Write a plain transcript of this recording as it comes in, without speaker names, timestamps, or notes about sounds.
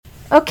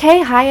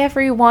Okay, hi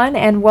everyone,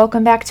 and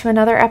welcome back to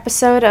another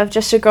episode of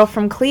Just a Girl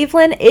from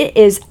Cleveland. It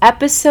is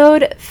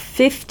episode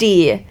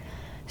 50.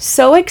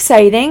 So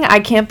exciting. I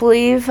can't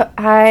believe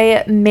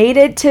I made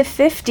it to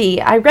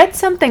 50. I read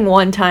something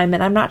one time,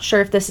 and I'm not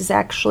sure if this is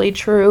actually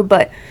true,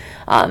 but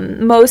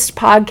most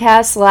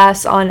podcasts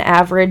last on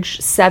average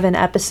 7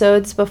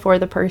 episodes before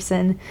the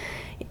person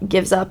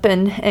gives up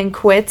and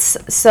quits.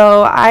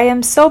 So I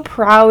am so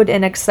proud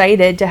and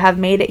excited to have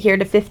made it here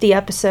to 50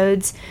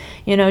 episodes,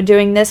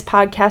 doing this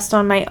podcast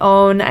on my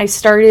own. I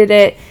started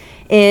it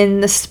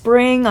in the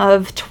spring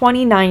of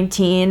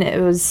 2019.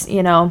 It was,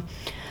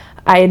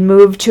 I had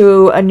moved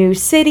to a new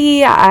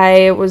city.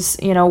 I was,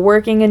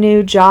 working a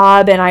new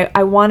job, and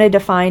I wanted to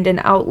find an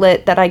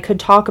outlet that I could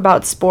talk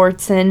about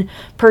sports and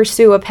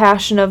pursue a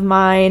passion of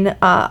mine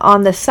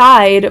on the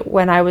side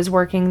when I was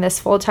working this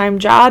full-time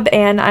job.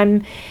 And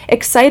I'm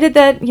excited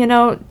that,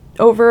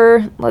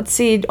 over,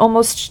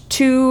 almost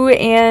 2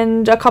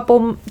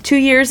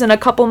 years and a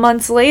couple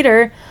months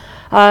later,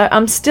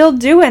 I'm still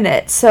doing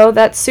it. So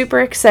that's super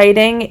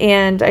exciting.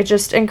 And I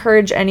just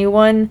encourage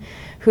anyone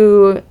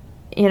who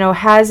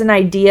has an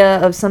idea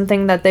of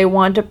something that they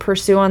want to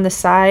pursue on the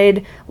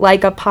side,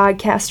 like a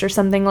podcast or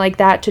something like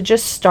that, to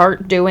just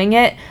start doing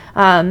it.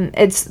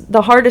 It's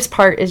the hardest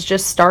part is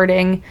just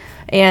starting.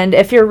 And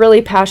if you're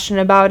really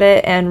passionate about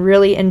it and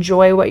really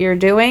enjoy what you're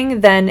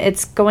doing, then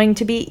it's going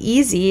to be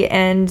easy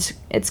and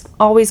it's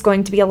always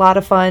going to be a lot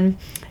of fun.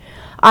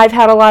 I've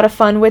had a lot of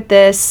fun with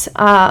this,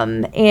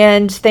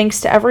 and thanks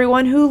to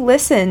everyone who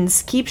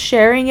listens. Keep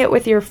sharing it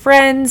with your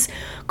friends,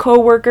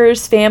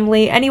 coworkers,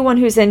 family, anyone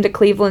who's into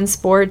Cleveland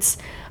sports.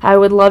 I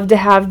would love to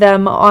have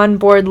them on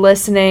board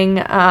listening.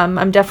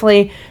 I'm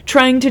definitely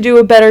trying to do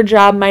a better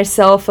job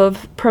myself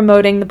of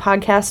promoting the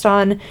podcast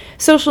on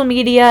social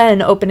media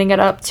and opening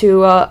it up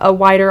to a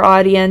wider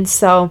audience.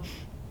 So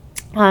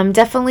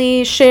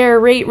definitely share,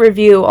 rate,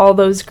 review, all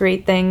those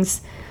great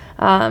things.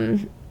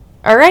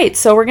 All right,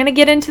 so we're going to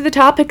get into the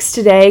topics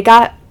today.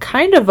 Got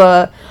kind of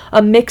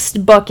a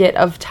mixed bucket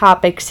of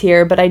topics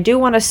here, but I do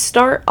want to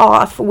start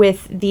off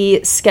with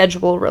the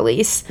schedule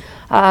release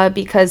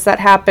because that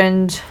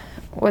happened,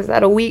 was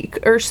that a week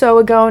or so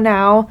ago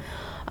now?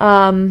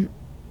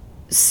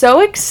 So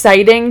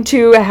exciting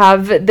to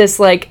have this,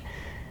 the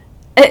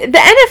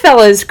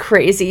NFL is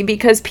crazy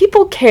because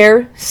people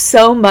care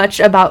so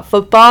much about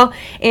football,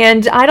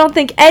 and I don't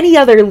think any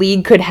other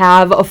league could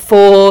have a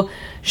full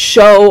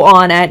show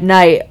on at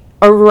night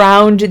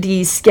around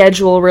the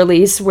schedule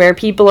release where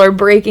people are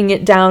breaking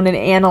it down and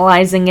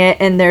analyzing it,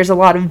 and there's a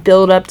lot of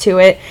build up to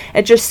it.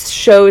 It just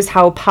shows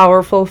how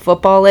powerful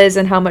football is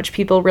and how much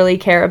people really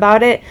care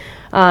about it.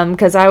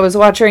 Because I was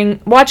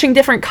watching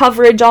different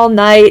coverage all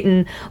night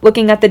and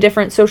looking at the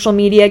different social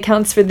media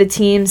accounts for the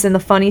teams and the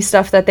funny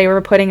stuff that they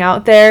were putting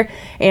out there,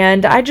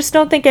 and I just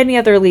don't think any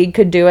other league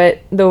could do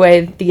it the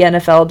way the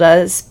NFL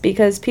does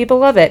because people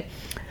love it.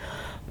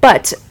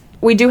 But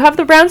we do have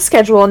the Browns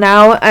schedule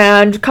now,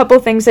 and a couple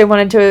of things I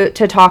wanted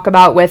to talk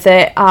about with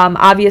it.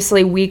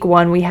 Obviously, week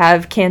 1, we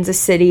have Kansas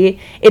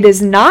City. It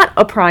is not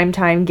a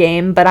primetime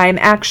game, but I'm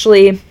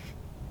actually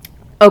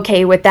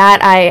okay with that.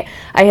 I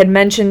had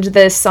mentioned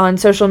this on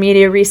social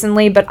media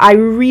recently, but I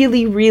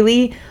really,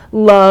 really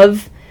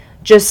love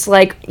just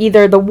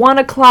either the 1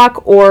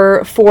 o'clock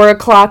or 4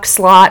 o'clock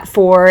slot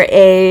for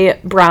a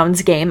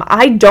Browns game.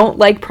 I don't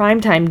like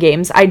primetime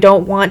games. I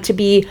don't want to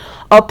be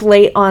up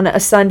late on a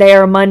Sunday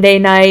or a Monday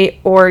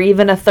night or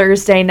even a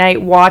Thursday night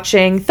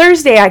watching.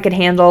 Thursday I could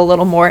handle a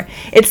little more.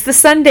 It's the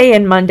Sunday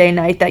and Monday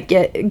night that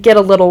get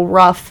a little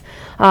rough.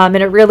 And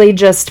it really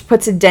just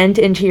puts a dent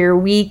into your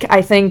week.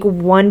 I think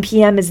 1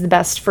 p.m. is the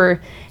best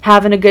for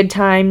having a good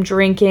time,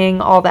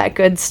 drinking, all that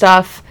good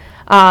stuff.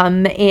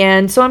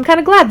 And so I'm kind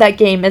of glad that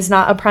game is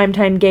not a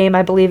primetime game.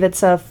 I believe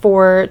it's a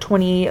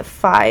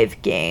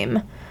 4:25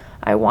 game,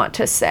 I want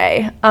to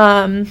say.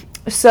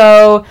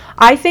 So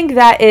I think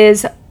that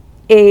is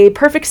a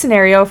perfect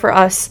scenario for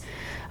us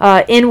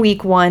in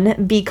week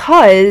 1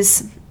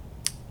 because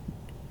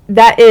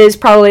that is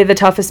probably the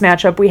toughest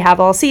matchup we have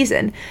all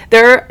season.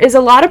 There is a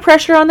lot of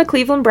pressure on the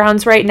Cleveland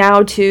Browns right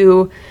now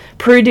to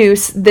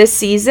produce this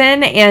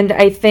season, and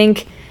I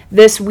think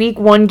this week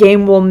 1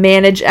 game will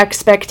manage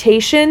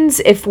expectations.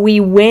 If we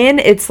win,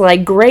 it's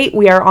great,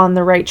 we are on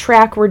the right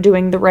track, we're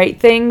doing the right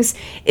things.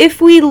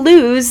 If we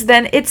lose,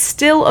 then it's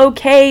still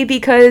okay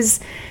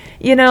because,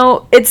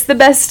 it's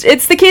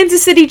the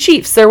Kansas City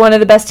Chiefs. They're one of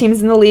the best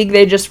teams in the league.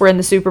 They just were in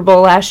the Super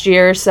Bowl last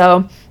year,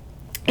 so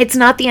it's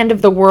not the end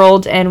of the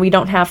world, and we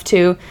don't have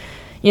to,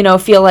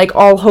 feel like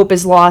all hope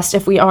is lost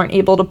if we aren't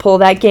able to pull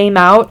that game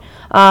out.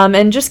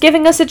 And just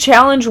giving us a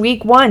challenge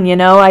week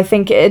 1, I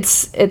think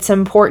it's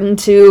important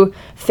to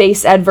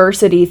face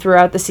adversity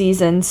throughout the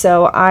season.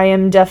 So I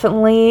am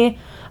definitely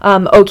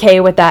okay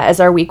with that as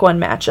our week 1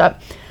 matchup.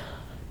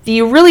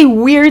 The really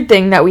weird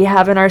thing that we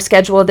have in our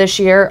schedule this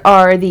year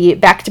are the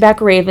back-to-back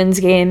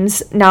Ravens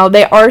games. Now,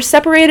 they are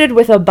separated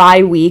with a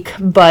bye week,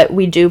 but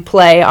we do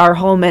play our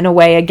home and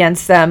away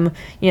against them,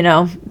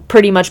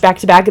 pretty much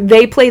back-to-back.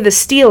 They play the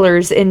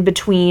Steelers in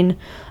between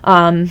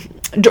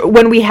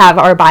when we have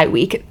our bye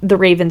week, the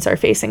Ravens are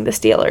facing the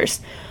Steelers.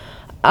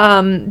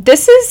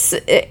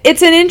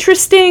 It's an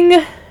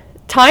interesting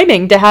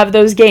timing to have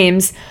those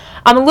games.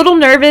 I'm a little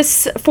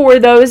nervous for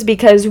those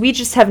because we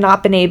just have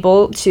not been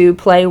able to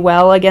play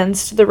well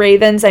against the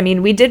Ravens. I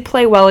mean, we did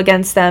play well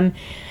against them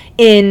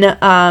in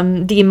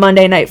the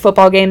Monday Night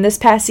Football game this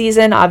past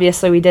season.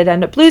 Obviously, we did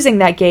end up losing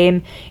that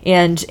game,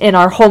 and in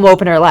our home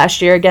opener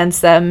last year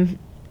against them,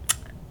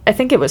 I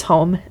think it was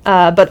home,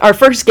 but our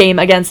first game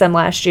against them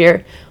last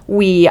year,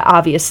 we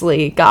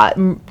obviously got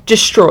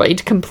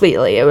destroyed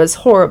completely. It was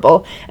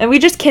horrible, and we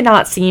just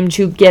cannot seem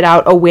to get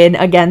out a win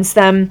against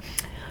them.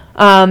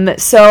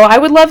 So I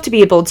would love to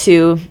be able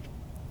to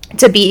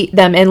beat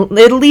them in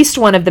at least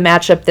one of the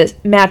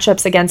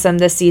matchups against them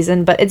this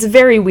season, but it's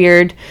very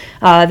weird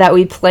that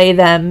we play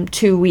them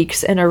 2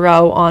 weeks in a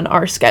row on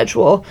our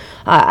schedule.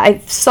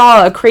 I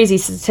saw a crazy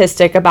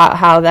statistic about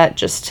how that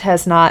just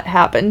has not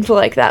happened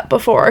like that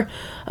before,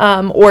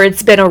 or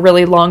it's been a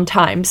really long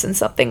time since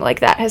something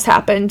like that has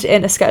happened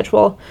in a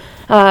schedule.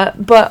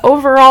 But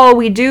overall,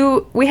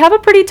 we have a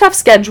pretty tough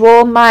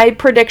schedule. My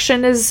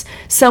prediction is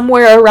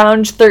somewhere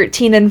around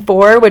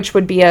 13-4, which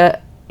would be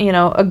a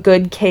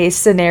good case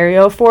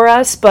scenario for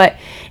us. But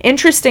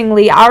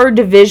interestingly, our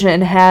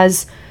division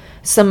has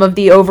some of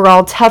the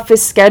overall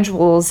toughest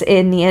schedules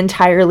in the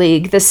entire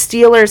league. The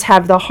Steelers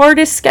have the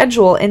hardest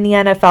schedule in the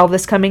NFL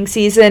this coming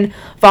season,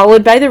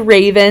 followed by the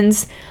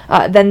Ravens.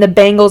 Then the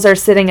Bengals are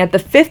sitting at the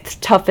 5th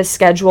toughest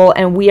schedule,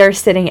 and we are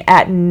sitting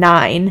at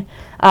 9.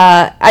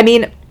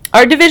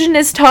 Our division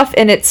is tough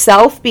in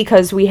itself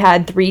because we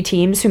had 3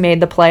 teams who made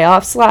the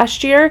playoffs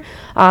last year,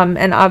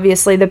 and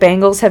obviously the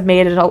Bengals have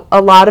made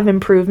a lot of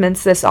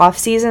improvements this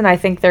offseason. I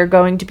think they're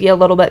going to be a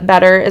little bit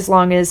better as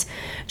long as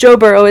Joe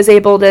Burrow is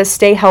able to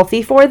stay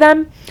healthy for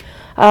them.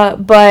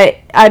 But,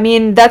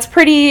 that's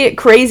pretty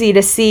crazy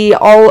to see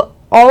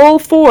all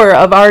 4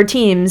 of our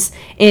teams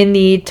in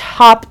the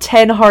top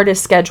 10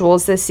 hardest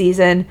schedules this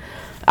season.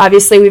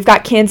 Obviously, we've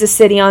got Kansas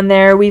City on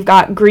there. We've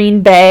got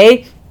Green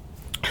Bay,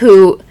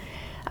 who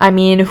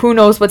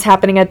knows what's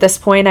happening at this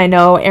point? I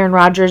know Aaron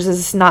Rodgers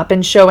has not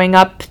been showing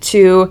up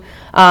to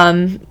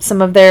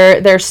some of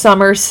their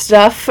summer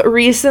stuff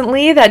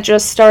recently that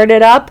just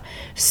started up.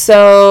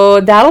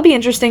 So that'll be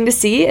interesting to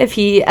see if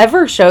he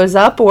ever shows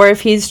up or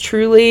if he's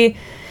truly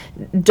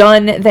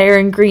done there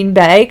in Green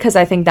Bay, because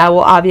I think that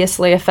will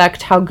obviously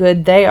affect how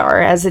good they are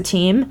as a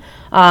team.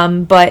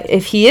 But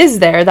if he is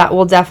there, that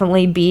will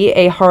definitely be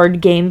a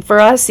hard game for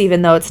us,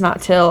 even though it's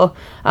not till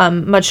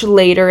much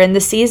later in the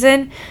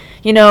season.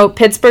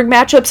 Pittsburgh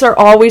matchups are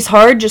always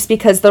hard just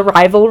because the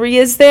rivalry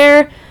is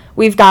there.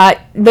 We've got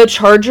the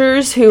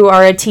Chargers, who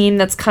are a team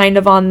that's kind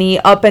of on the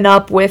up and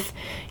up with,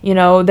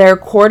 their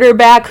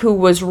quarterback who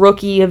was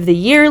Rookie of the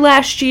Year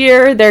last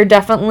year. They're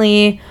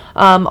definitely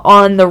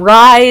on the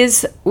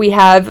rise. We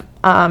have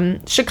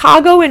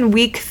Chicago in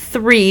week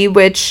 3,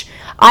 which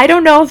I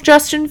don't know if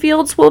Justin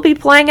Fields will be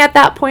playing at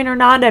that point or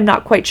not. I'm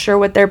not quite sure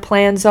what their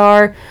plans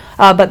are,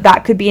 but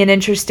that could be an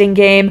interesting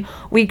game.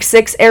 Week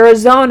 6,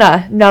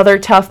 Arizona, another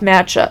tough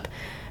matchup.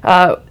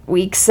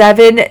 Week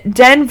 7,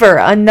 Denver,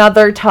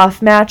 another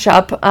tough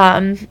matchup.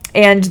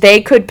 And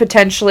they could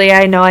potentially,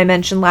 I know I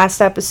mentioned last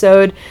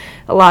episode,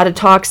 a lot of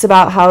talks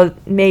about how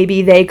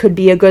maybe they could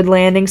be a good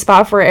landing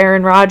spot for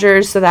Aaron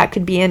Rodgers, so that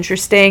could be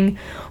interesting.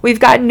 We've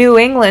got New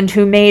England,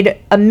 who made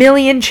a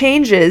million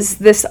changes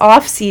this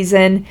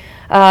offseason,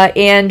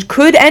 and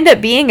could end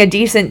up being a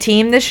decent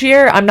team this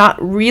year. I'm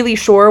not really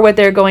sure what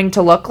they're going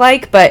to look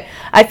like, but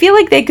I feel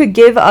like they could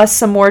give us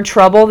some more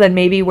trouble than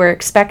maybe we're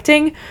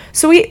expecting.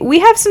 So we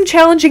have some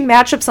challenging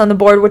matchups on the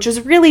board, which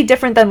is really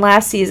different than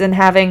last season,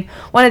 having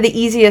one of the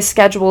easiest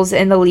schedules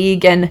in the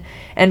league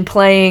and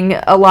playing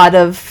a lot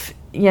of,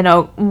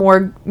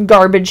 more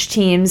garbage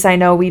teams. I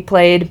know we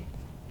played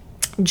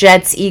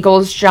Jets,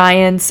 Eagles,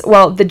 Giants.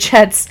 Well, the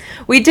Jets,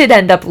 we did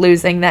end up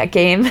losing that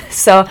game,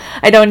 so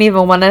I don't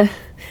even want to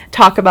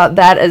talk about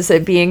that as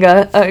it being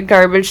a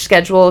garbage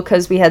schedule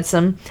because we had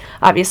some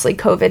obviously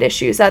COVID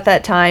issues at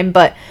that time,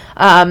 but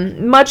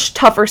much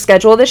tougher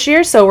schedule this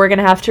year, so we're going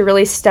to have to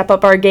really step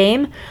up our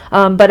game,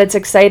 but it's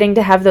exciting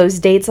to have those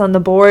dates on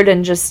the board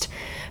and just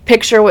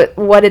picture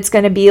what it's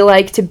going to be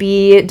like to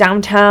be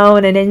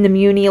downtown and in the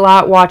Muni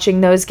lot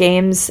watching those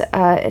games.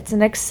 It's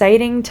an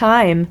exciting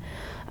time.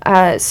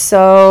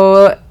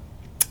 So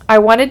I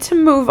wanted to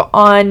move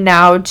on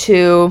now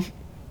to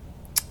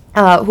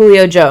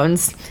Julio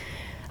Jones.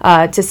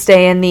 To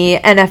stay in the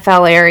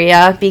NFL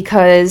area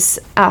because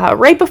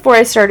right before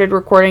I started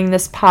recording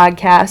this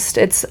podcast,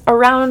 it's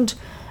around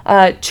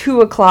 2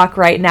 o'clock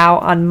right now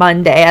on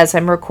Monday as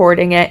I'm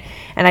recording it,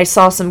 and I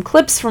saw some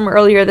clips from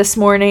earlier this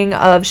morning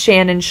of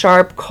Shannon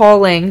Sharpe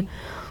calling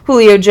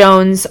Julio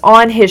Jones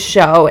on his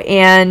show,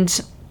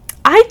 and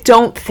I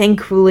don't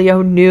think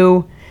Julio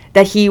knew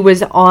that he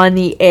was on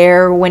the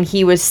air when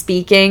he was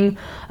speaking.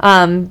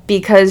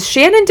 because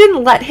Shannon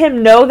didn't let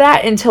him know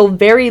that until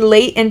very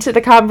late into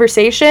the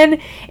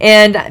conversation,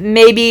 and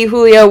maybe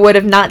Julio would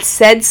have not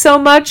said so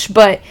much,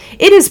 but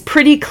it is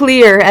pretty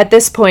clear at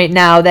this point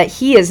now that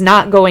he is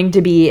not going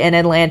to be in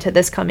Atlanta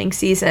this coming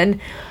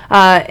season.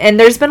 And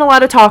there's been a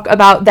lot of talk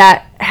about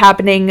that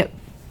happening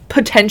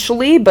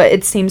potentially, but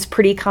it seems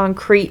pretty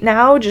concrete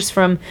now just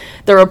from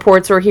the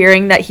reports we're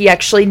hearing that he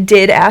actually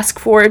did ask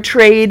for a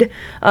trade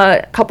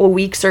a couple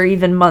weeks or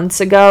even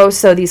months ago.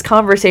 So these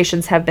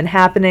conversations have been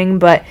happening,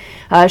 but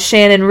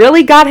Shannon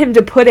really got him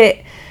to put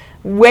it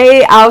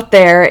way out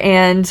there,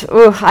 and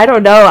I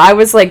don't know, I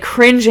was like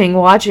cringing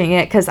watching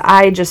it because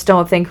I just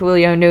don't think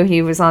Julio knew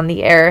he was on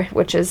the air,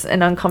 which is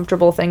an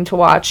uncomfortable thing to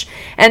watch.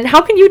 And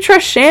how can you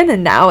trust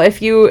Shannon now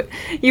if you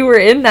were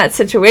in that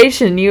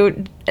situation?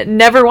 You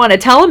never want to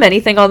tell him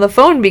anything on the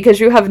phone because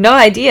you have no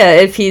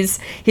idea if he's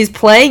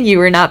playing you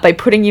or not by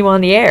putting you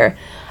on the air.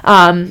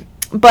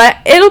 But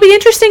it'll be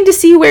interesting to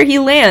see where he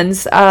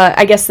lands.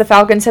 I guess the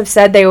Falcons have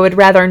said they would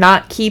rather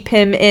not keep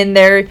him in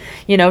their,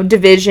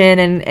 division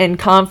and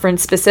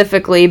conference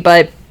specifically,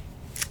 but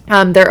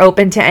they're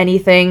open to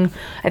anything.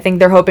 I think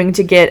they're hoping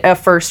to get a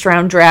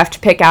first-round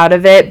draft pick out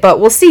of it, but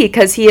we'll see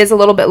because he is a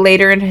little bit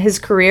later in his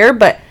career.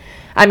 But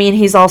I mean,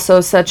 he's also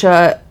such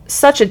a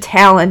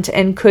talent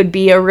and could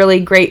be a really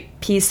great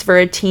piece for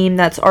a team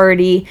that's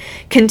already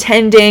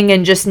contending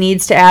and just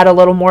needs to add a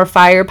little more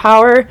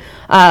firepower.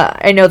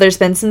 I know there's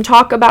been some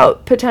talk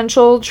about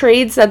potential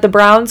trades that the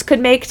Browns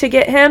could make to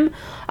get him,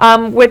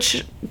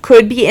 which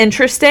could be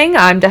interesting.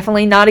 I'm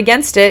definitely not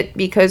against it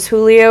because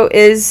Julio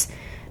is,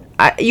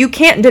 you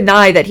can't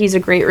deny that he's a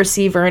great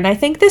receiver, and I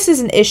think this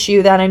is an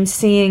issue that I'm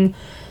seeing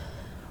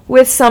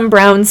with some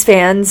Browns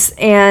fans,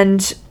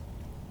 and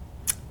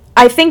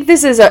I think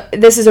this is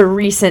a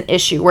recent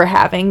issue we're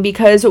having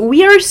because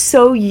we are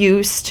so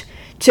used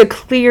to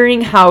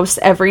clearing house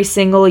every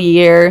single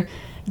year,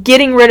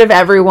 getting rid of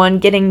everyone,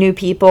 getting new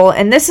people,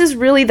 and this is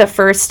really the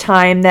first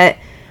time that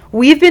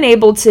we've been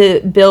able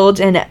to build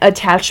an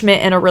attachment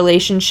and a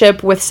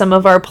relationship with some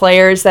of our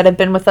players that have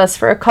been with us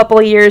for a couple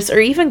of years, or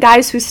even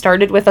guys who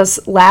started with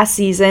us last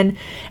season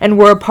and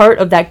were a part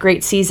of that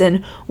great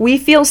season. We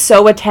feel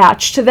so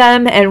attached to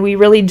them, and we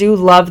really do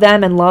love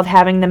them and love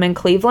having them in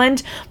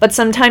Cleveland, but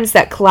sometimes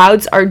that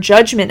clouds our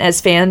judgment as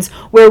fans,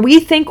 where we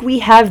think we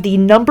have the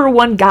number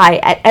one guy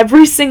at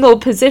every single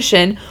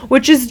position,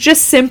 which is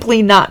just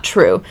simply not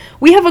true.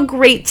 We have a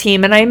great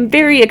team, and I'm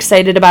very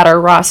excited about our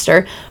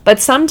roster,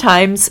 but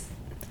sometimes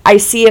I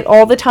see it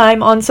all the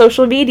time on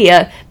social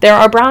media. There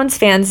are Browns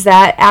fans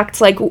that act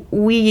like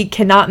we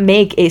cannot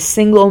make a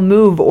single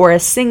move or a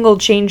single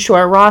change to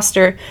our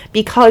roster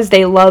because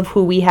they love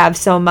who we have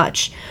so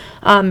much.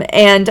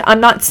 And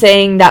I'm not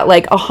saying that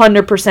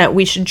 100%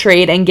 we should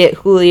trade and get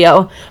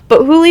Julio,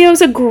 but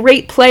Julio's a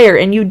great player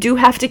and you do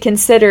have to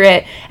consider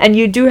it, and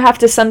you do have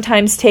to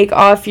sometimes take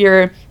off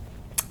your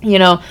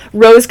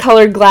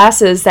rose-colored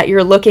glasses that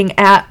you're looking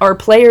at our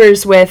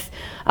players with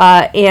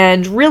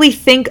and really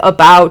think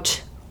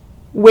about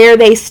where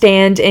they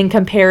stand in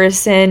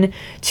comparison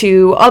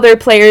to other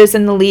players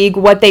in the league,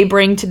 what they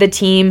bring to the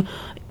team.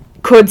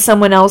 Could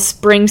someone else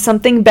bring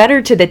something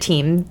better to the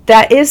team?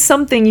 That is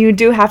something you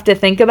do have to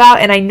think about,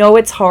 and I know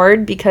it's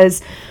hard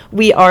because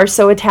we are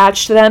so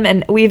attached to them,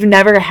 and we've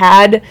never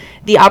had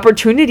the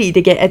opportunity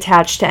to get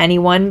attached to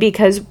anyone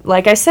because,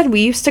 like I said,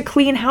 we used to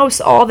clean house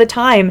all the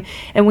time,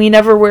 and we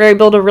never were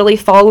able to really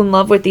fall in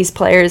love with these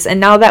players, and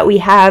now that we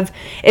have,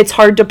 it's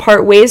hard to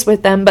part ways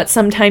with them, but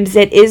sometimes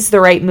it is the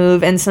right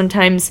move, and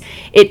sometimes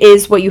it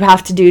is what you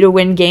have to do to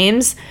win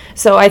games.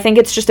 So I think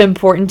it's just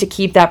important to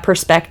keep that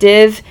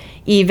perspective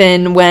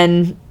even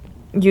when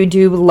you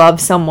do love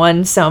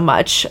someone so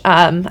much.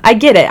 I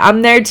get it.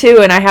 I'm there too,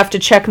 and I have to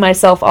check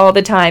myself all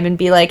the time and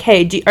be like,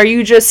 hey, are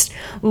you just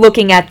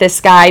looking at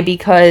this guy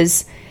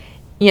because,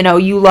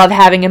 you love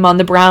having him on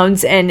the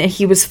Browns and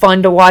he was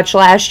fun to watch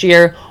last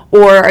year,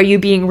 or are you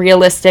being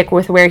realistic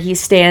with where he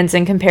stands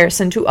in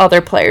comparison to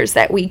other players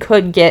that we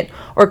could get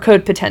or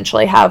could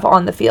potentially have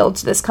on the field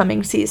this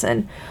coming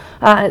season?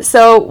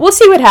 So we'll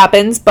see what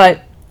happens,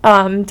 but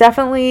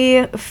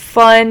definitely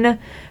fun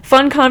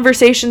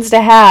conversations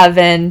to have,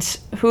 and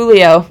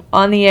Julio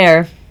on the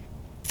air.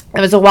 It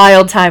was a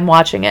wild time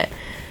watching it.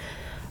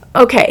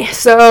 Okay,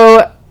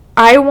 so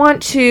I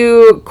want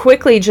to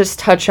quickly just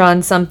touch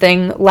on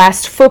something,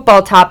 last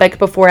football topic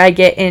before I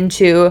get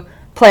into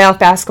playoff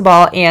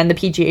basketball and the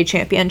PGA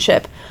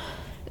Championship.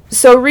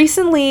 So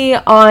recently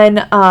on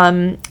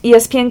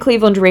ESPN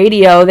Cleveland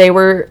Radio, they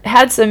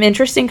had some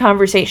interesting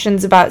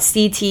conversations about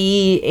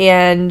CTE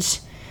and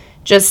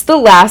just the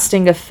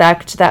lasting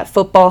effect that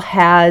football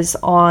has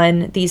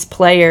on these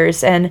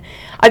players. And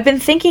I've been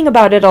thinking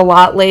about it a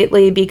lot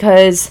lately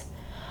because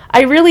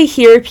I really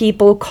hear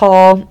people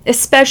call,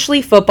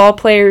 especially football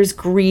players,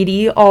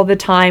 greedy all the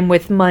time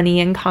with money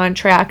and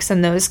contracts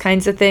and those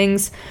kinds of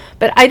things.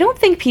 But I don't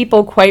think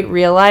people quite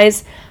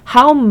realize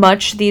how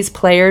much these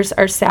players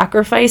are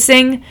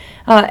sacrificing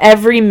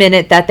every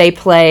minute that they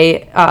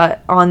play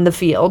on the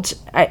field.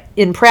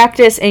 In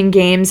practice, in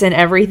games, and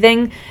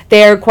everything.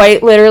 They are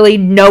quite literally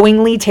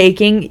knowingly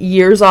taking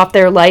years off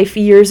their life,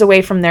 years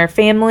away from their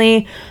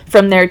family,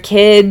 from their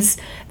kids.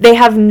 They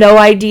have no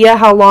idea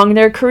how long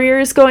their career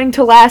is going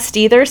to last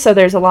either, so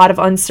there's a lot of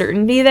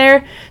uncertainty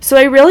there. So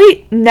I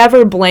really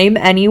never blame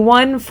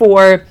anyone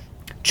for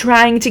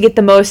trying to get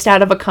the most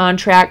out of a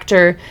contract,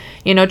 or,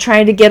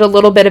 trying to get a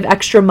little bit of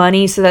extra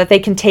money so that they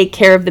can take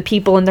care of the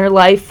people in their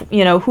life,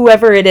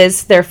 whoever it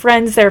is, their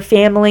friends, their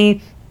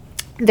family,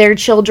 their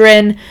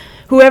children,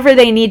 whoever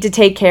they need to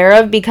take care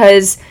of,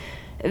 because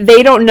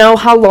they don't know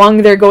how long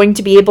they're going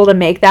to be able to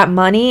make that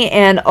money.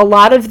 And a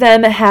lot of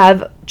them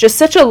have just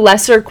such a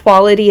lesser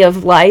quality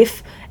of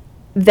life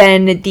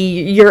than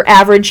your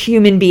average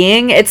human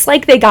being. It's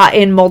like they got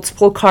in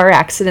multiple car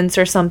accidents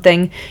or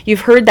something.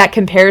 You've heard that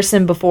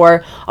comparison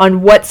before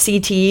on what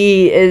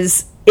CTE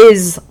is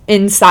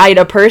inside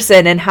a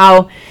person and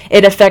how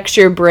it affects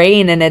your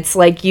brain, and it's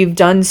like you've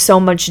done so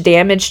much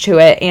damage to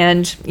it.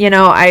 And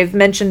I've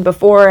mentioned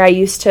before, I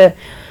used to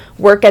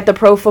work at the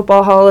Pro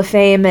Football Hall of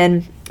Fame,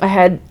 and I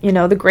had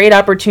the great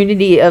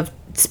opportunity of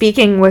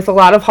speaking with a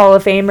lot of Hall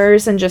of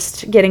Famers and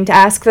just getting to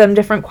ask them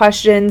different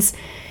questions.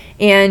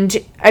 And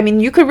I mean,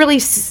 you could really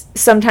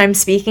sometimes,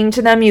 speaking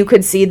to them, you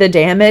could see the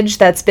damage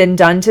that's been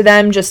done to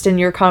them just in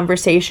your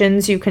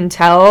conversations. You can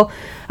tell,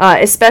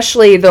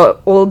 especially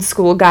the old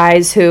school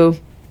guys who,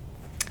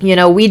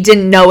 we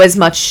didn't know as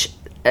much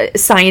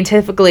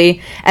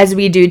scientifically as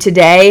we do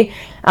today.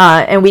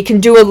 And we can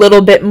do a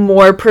little bit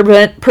more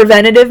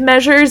preventative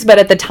measures, but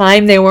at the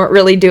time they weren't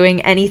really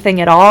doing anything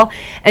at all.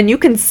 And you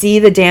can see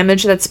the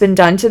damage that's been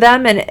done to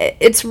them, and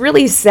it's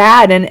really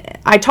sad. And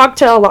I talked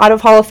to a lot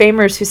of Hall of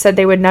Famers who said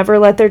they would never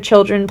let their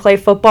children play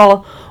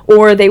football,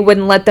 or they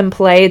wouldn't let them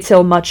play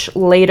till much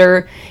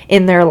later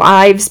in their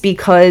lives,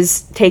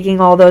 because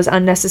taking all those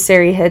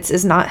unnecessary hits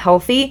is not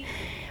healthy,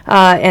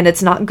 and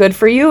it's not good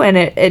for you, and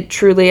it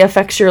truly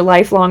affects your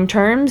life long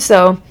term.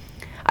 So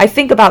I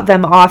think about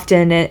them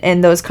often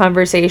in those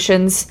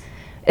conversations,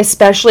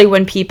 especially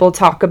when people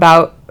talk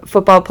about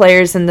football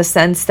players in the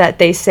sense that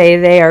they say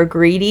they are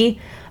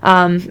greedy.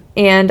 And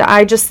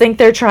I just think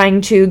they're trying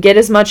to get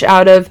as much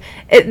out of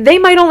it. They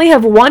might only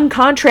have one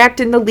contract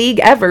in the league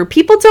ever.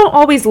 People don't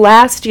always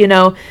last,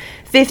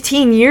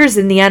 15 years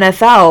in the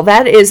NFL.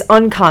 That is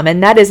uncommon.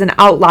 That is an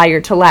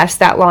outlier to last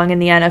that long in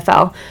the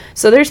NFL.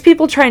 So there's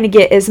people trying to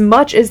get as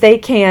much as they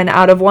can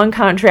out of one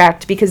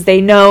contract, because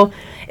they know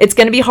it's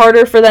going to be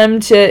harder for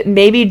them to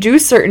maybe do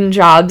certain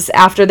jobs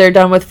after they're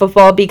done with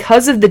football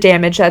because of the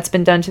damage that's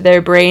been done to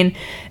their brain.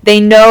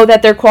 They know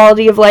that their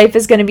quality of life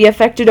is going to be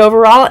affected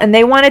overall, and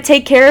they want to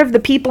take care of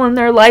the people in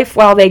their life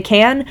while they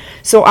can.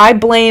 So I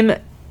blame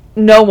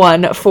no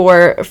one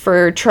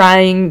for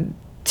trying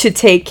to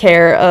take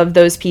care of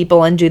those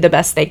people and do the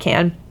best they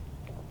can.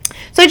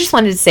 So I just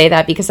wanted to say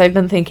that, because I've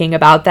been thinking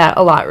about that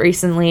a lot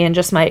recently, and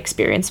just my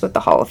experience with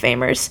the Hall of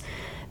Famers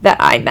that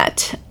I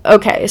met.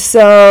 Okay,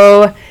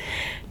 so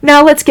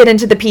now let's get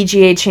into the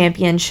PGA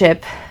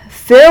Championship.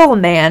 Phil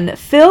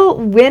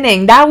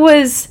winning. That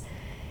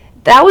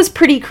was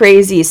pretty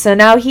crazy. So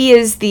now he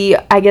is the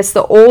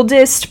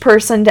oldest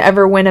person to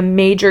ever win a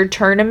major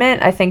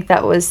tournament. I think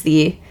that was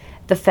the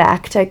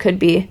fact. I could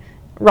be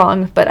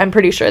wrong, but I'm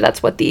pretty sure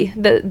that's what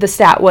the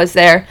stat was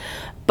there.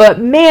 But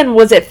man,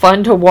 was it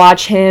fun to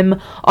watch him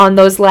on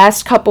those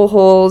last couple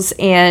holes,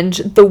 and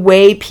the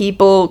way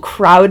people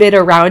crowded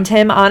around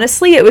him.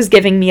 Honestly, it was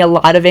giving me a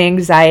lot of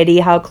anxiety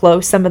how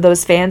close some of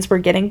those fans were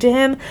getting to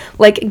him.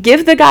 Like,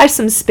 give the guy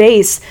some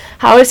space.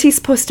 How is he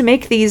supposed to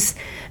make these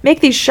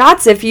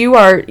shots if you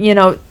are,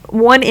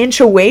 1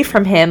 inch away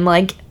from him?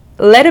 Like,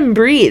 let him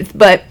breathe.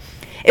 But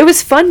it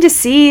was fun to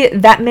see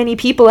that many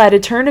people at a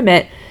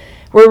tournament.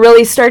 We're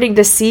really starting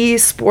to see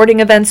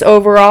sporting events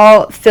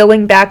overall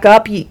filling back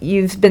up.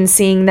 You've been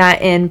seeing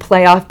that in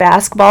playoff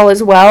basketball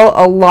as well.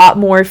 A lot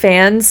more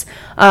fans.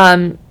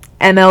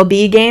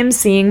 MLB games,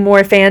 seeing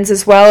more fans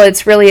as well.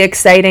 It's really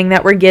exciting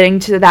that we're getting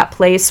to that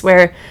place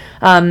where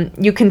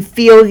you can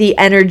feel the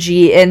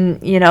energy in,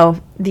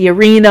 the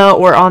arena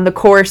or on the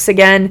course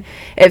again.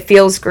 It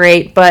feels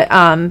great. But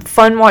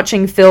fun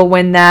watching Phil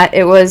win that.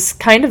 It was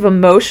kind of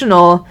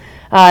emotional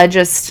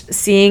just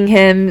seeing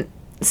him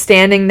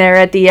standing there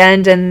at the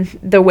end, and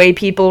the way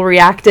people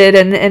reacted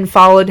and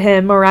followed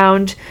him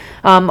around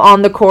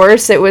on the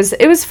course. It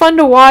was fun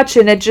to watch,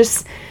 and it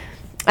just,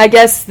 I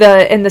guess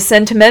in the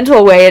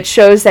sentimental way, it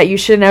shows that you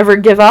should never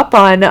give up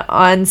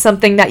on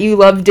something that you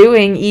love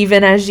doing,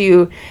 even as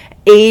you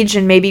age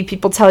and maybe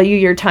people tell you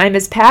your time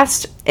has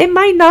passed. It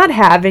might not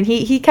have, and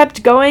he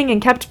kept going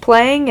and kept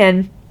playing,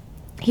 and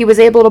he was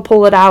able to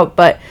pull it out.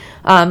 But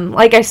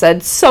like I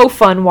said, so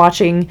fun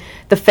watching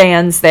the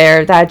fans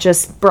there. That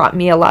just brought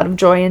me a lot of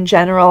joy in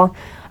general,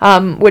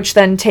 which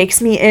then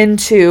takes me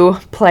into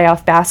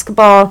playoff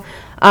basketball.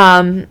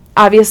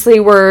 Obviously,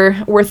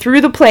 we're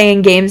through the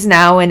playing games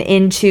now and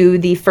into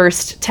the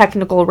first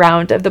technical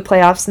round of the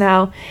playoffs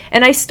now,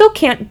 and I still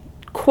can't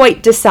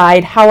quite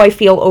decide how I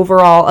feel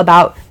overall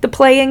about the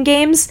play-in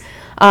games.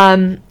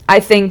 I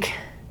think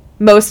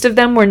most of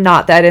them were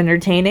not that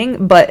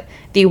entertaining, but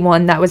the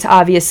one that was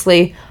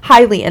obviously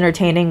highly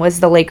entertaining was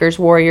the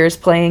Lakers-Warriors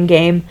play-in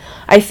game.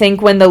 I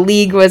think when the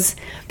league was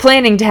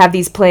planning to have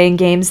these play-in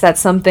games, that's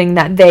something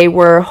that they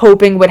were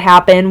hoping would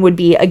happen, would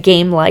be a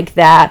game like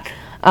that,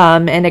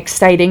 an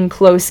exciting,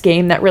 close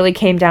game that really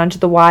came down to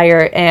the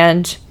wire.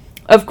 And,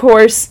 of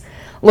course,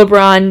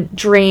 LeBron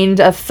drained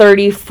a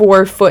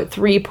 34-foot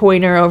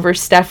three-pointer over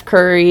Steph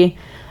Curry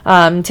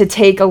to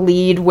take a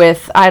lead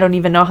with, I don't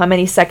even know how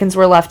many seconds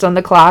were left on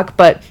the clock,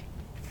 but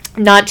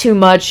not too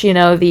much.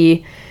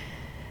 The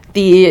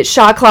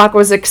shot clock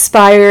was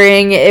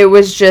expiring. It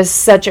was just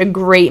such a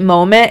great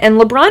moment. And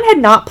LeBron had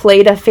not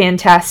played a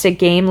fantastic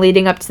game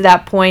leading up to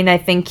that point. I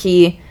think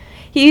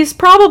he's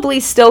probably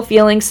still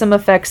feeling some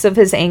effects of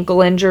his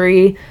ankle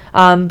injury,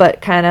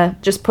 but kind of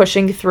just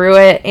pushing through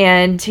it.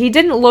 And he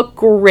didn't look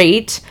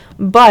great,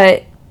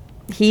 but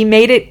he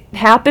made it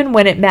happen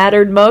when it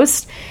mattered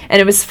most.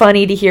 And it was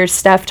funny to hear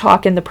Steph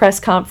talk in the press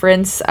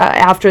conference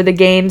after the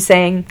game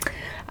saying,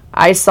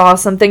 I saw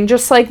something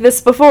just like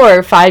this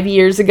before 5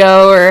 years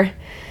ago, or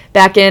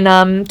back in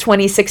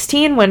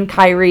 2016 when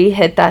Kyrie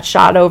hit that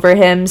shot over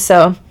him.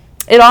 So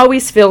it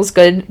always feels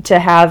good to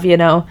have,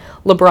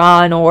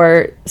 LeBron,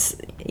 or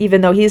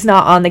even though he's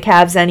not on the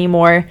Cavs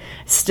anymore,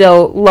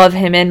 still love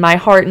him in my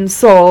heart and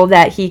soul,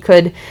 that he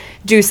could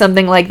do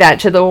something like that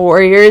to the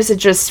Warriors. It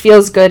just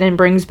feels good and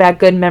brings back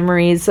good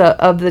memories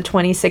of the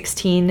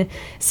 2016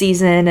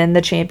 season and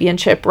the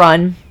championship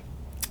run.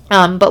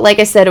 But like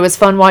I said, it was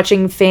fun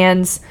watching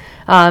fans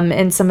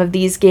in some of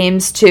these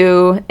games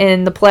too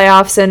in the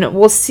playoffs, and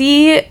we'll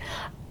see.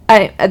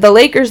 The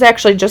Lakers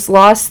actually just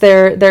lost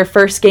their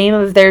first game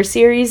of their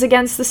series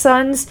against the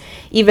Suns,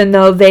 even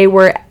though they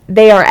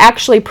are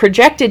actually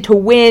projected to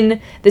win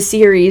the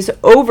series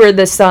over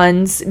the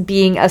Suns,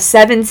 being a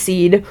 7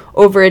 seed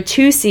over a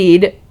 2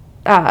 seed.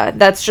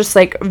 That's just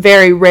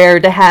very rare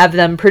to have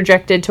them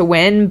projected to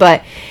win,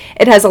 but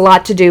it has a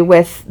lot to do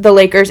with the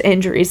Lakers'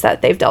 injuries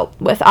that they've dealt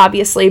with,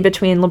 obviously,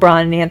 between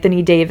LeBron and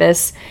Anthony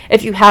Davis.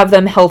 If you have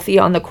them healthy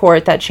on the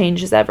court, that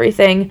changes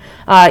everything,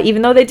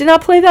 even though they did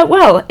not play that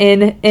well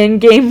in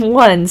Game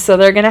 1, so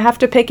they're going to have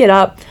to pick it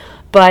up.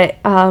 But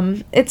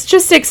it's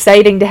just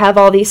exciting to have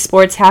all these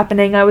sports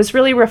happening. I was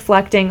really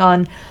reflecting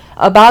on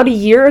about a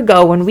year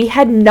ago when we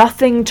had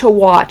nothing to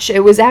watch.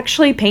 It was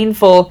actually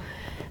painful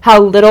how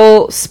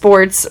little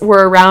sports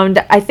were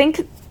around. I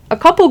think a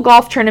couple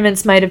golf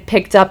tournaments might have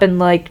picked up in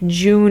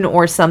June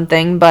or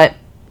something, but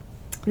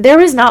there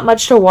was not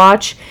much to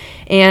watch,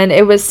 and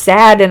it was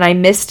sad, and I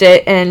missed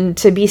it. And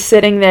to be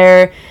sitting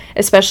there,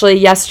 especially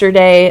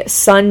yesterday,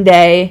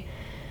 Sunday,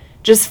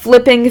 just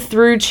flipping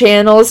through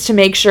channels to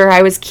make sure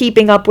I was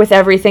keeping up with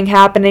everything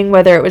happening,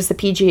 whether it was the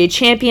PGA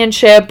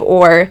Championship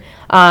or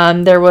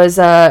there was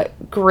it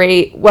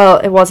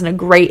wasn't a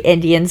great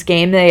Indians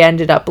game. They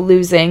ended up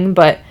losing,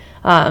 but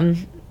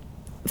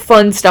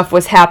fun stuff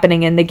was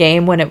happening in the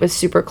game when it was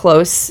super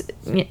close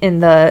in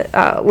the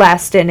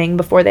last inning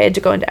before they had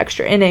to go into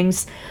extra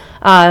innings.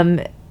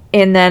 And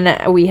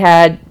then we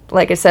had,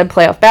 like I said,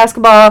 playoff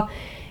basketball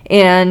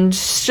and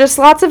just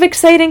lots of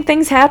exciting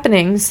things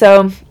happening.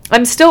 So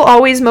I'm still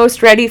always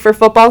most ready for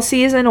football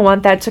season. I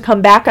want that to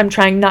come back. I'm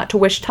trying not to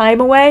wish time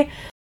away.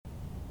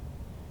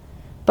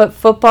 But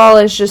football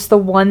is just the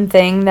one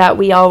thing that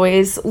we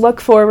always look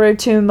forward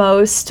to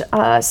most.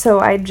 So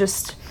I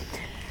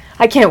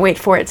can't wait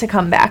for it to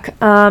come back.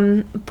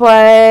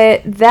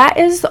 But that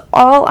is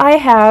all I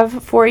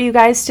have for you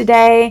guys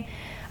today.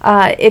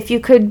 If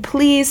you could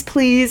please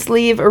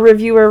leave a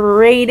review or a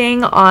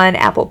rating on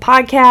Apple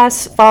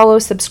Podcasts, follow,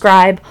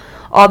 subscribe,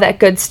 all that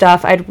good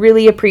stuff. I'd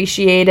really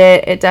appreciate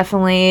it. It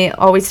definitely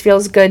always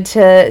feels good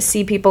to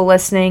see people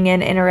listening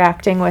and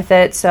interacting with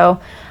it. So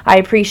I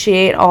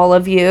appreciate all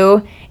of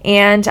you,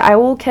 and I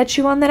will catch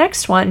you on the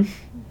next one.